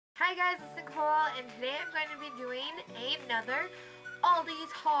Hi guys, it's Nicole, and today I'm going to be doing another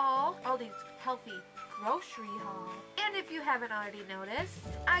Aldi's haul, Aldi's Healthy Grocery Haul. And if you haven't already noticed,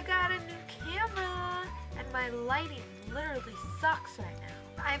 I got a new camera, and my lighting literally sucks right now.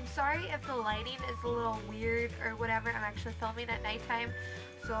 I'm sorry if the lighting is a little weird or whatever. I'm actually filming at nighttime,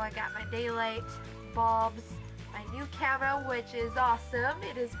 so I got my daylight bulbs, my new camera, which is awesome.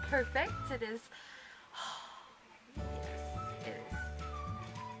 It is perfect. It is...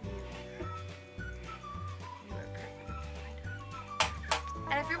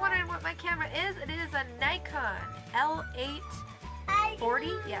 And if you're wondering what my camera is, it is a Nikon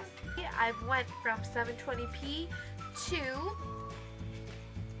L840. Yes, I've went from 720p to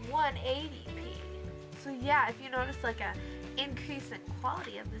 180p. So yeah, if you notice like a increase in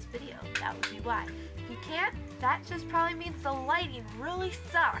quality of this video, that would be why. If you can't, that just probably means the lighting really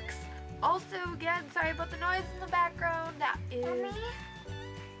sucks. Also, again, sorry about the noise in the background. That is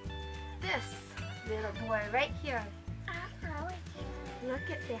this little boy right here.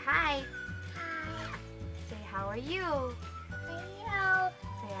 Look at, say hi. Hi. Say how are you? Hello.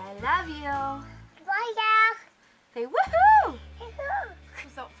 Say I love you. Bye. Say woohoo! Hello.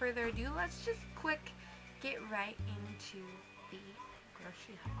 Without further ado, let's just get right into the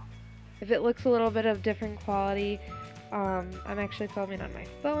grocery haul. If it looks a little bit of different quality, I'm actually filming on my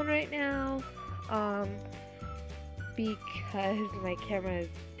phone right now because my camera is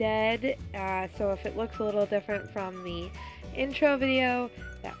dead. So if it looks a little different from the intro video,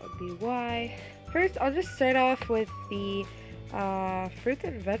 that would be why. First, I'll just start off with the fruits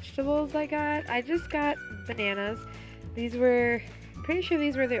and vegetables I got. I just got bananas. These were, pretty sure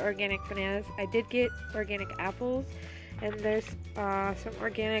these were the organic bananas. I did get organic apples, and there's some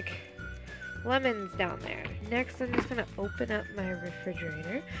organic lemons down there. Next, I'm just gonna open up my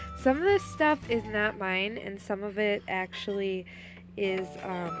refrigerator. Some of this stuff is not mine, and some of it actually is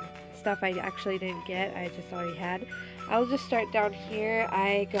stuff I actually didn't get. I just already had. I'll just start down here.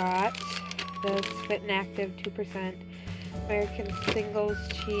 I got this Fit and Active 2% American Singles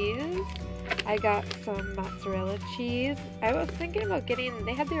cheese. I got some mozzarella cheese. I was thinking about getting,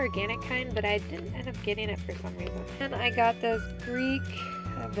 they had the organic kind, but I didn't end up getting it for some reason. And I got this Greek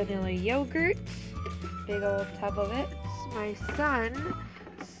vanilla yogurt, big old tub of it. My son,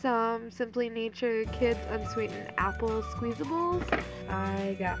 some Simply Nature Kids unsweetened apple squeezables.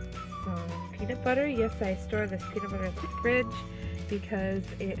 I got some peanut butter. Yes, I store this peanut butter in the fridge because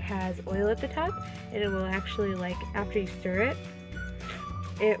it has oil at the top, and it will actually, like, after you stir it,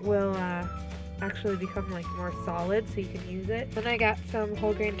 it will actually become like more solid, so you can use it. Then I got some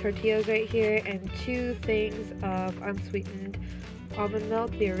whole grain tortillas right here and 2 things of unsweetened almond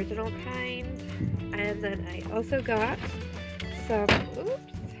milk, the original kind. And then I also got some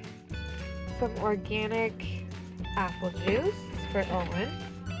organic apple juice for Owen.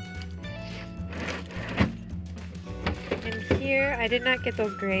 And here, I did not get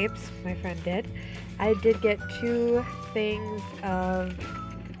those grapes, my friend did. I did get 2 things of,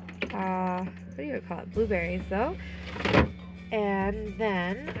 what do you call it, blueberries though. And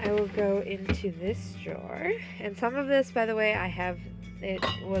then I will go into this drawer. And some of this, by the way, it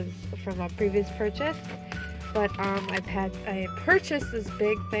was from a previous purchase. But I purchased this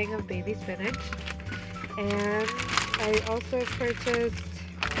big thing of baby spinach. And I also purchased,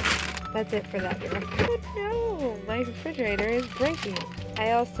 that's it for that drawer. Oh no, my refrigerator is breaking.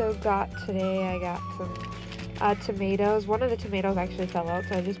 I also got today, I got some tomatoes. One of the tomatoes actually fell out,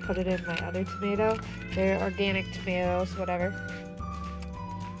 so I just put it in my other tomato. They're organic tomatoes, whatever.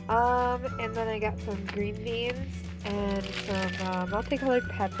 And then I got some green beans and some multicolored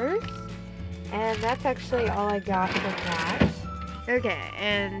peppers. And that's actually all I got from that. Okay,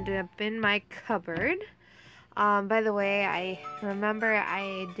 and up in my cupboard. By the way, I remember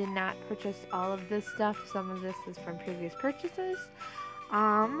I did not purchase all of this stuff. Some of this is from previous purchases.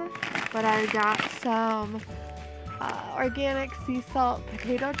 But I got some organic sea salt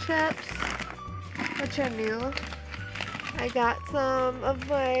potato chips, which are new. I got some of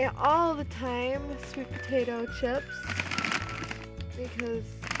my all the time sweet potato chips because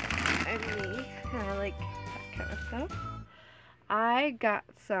I'm me and I like that kind of stuff. I got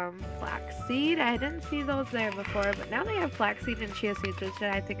some flaxseed. I didn't see those there before, but now they have flaxseed and chia seeds, which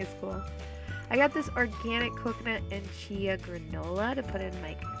I think is cool. I got this organic coconut and chia granola to put in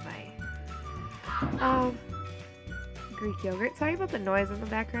my Greek yogurt. Sorry about the noise in the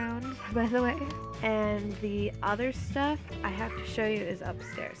background, by the way. And the other stuff I have to show you is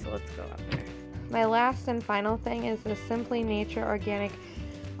upstairs, so let's go up there. My last and final thing is the Simply Nature Organic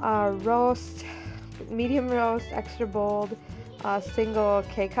roast, medium roast, extra bold, single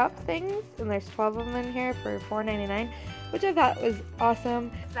K-cup things, and there's 12 of them in here for $4.99. which I thought was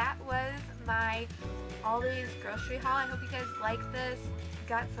awesome. That was my Aldi's grocery haul. I hope you guys liked this.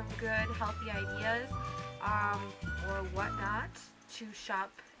 Got some good healthy ideas or whatnot to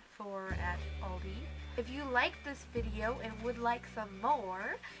shop for at Aldi. If you liked this video and would like some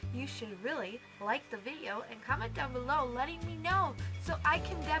more, you should really like the video and comment down below letting me know so I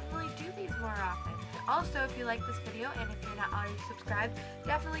can definitely do these more often. Also, if you like this video and if you're not already subscribed,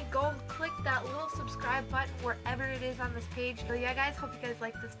 definitely go click that little subscribe button wherever it is on this page. So yeah guys, hope you guys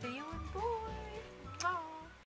like this video and bye!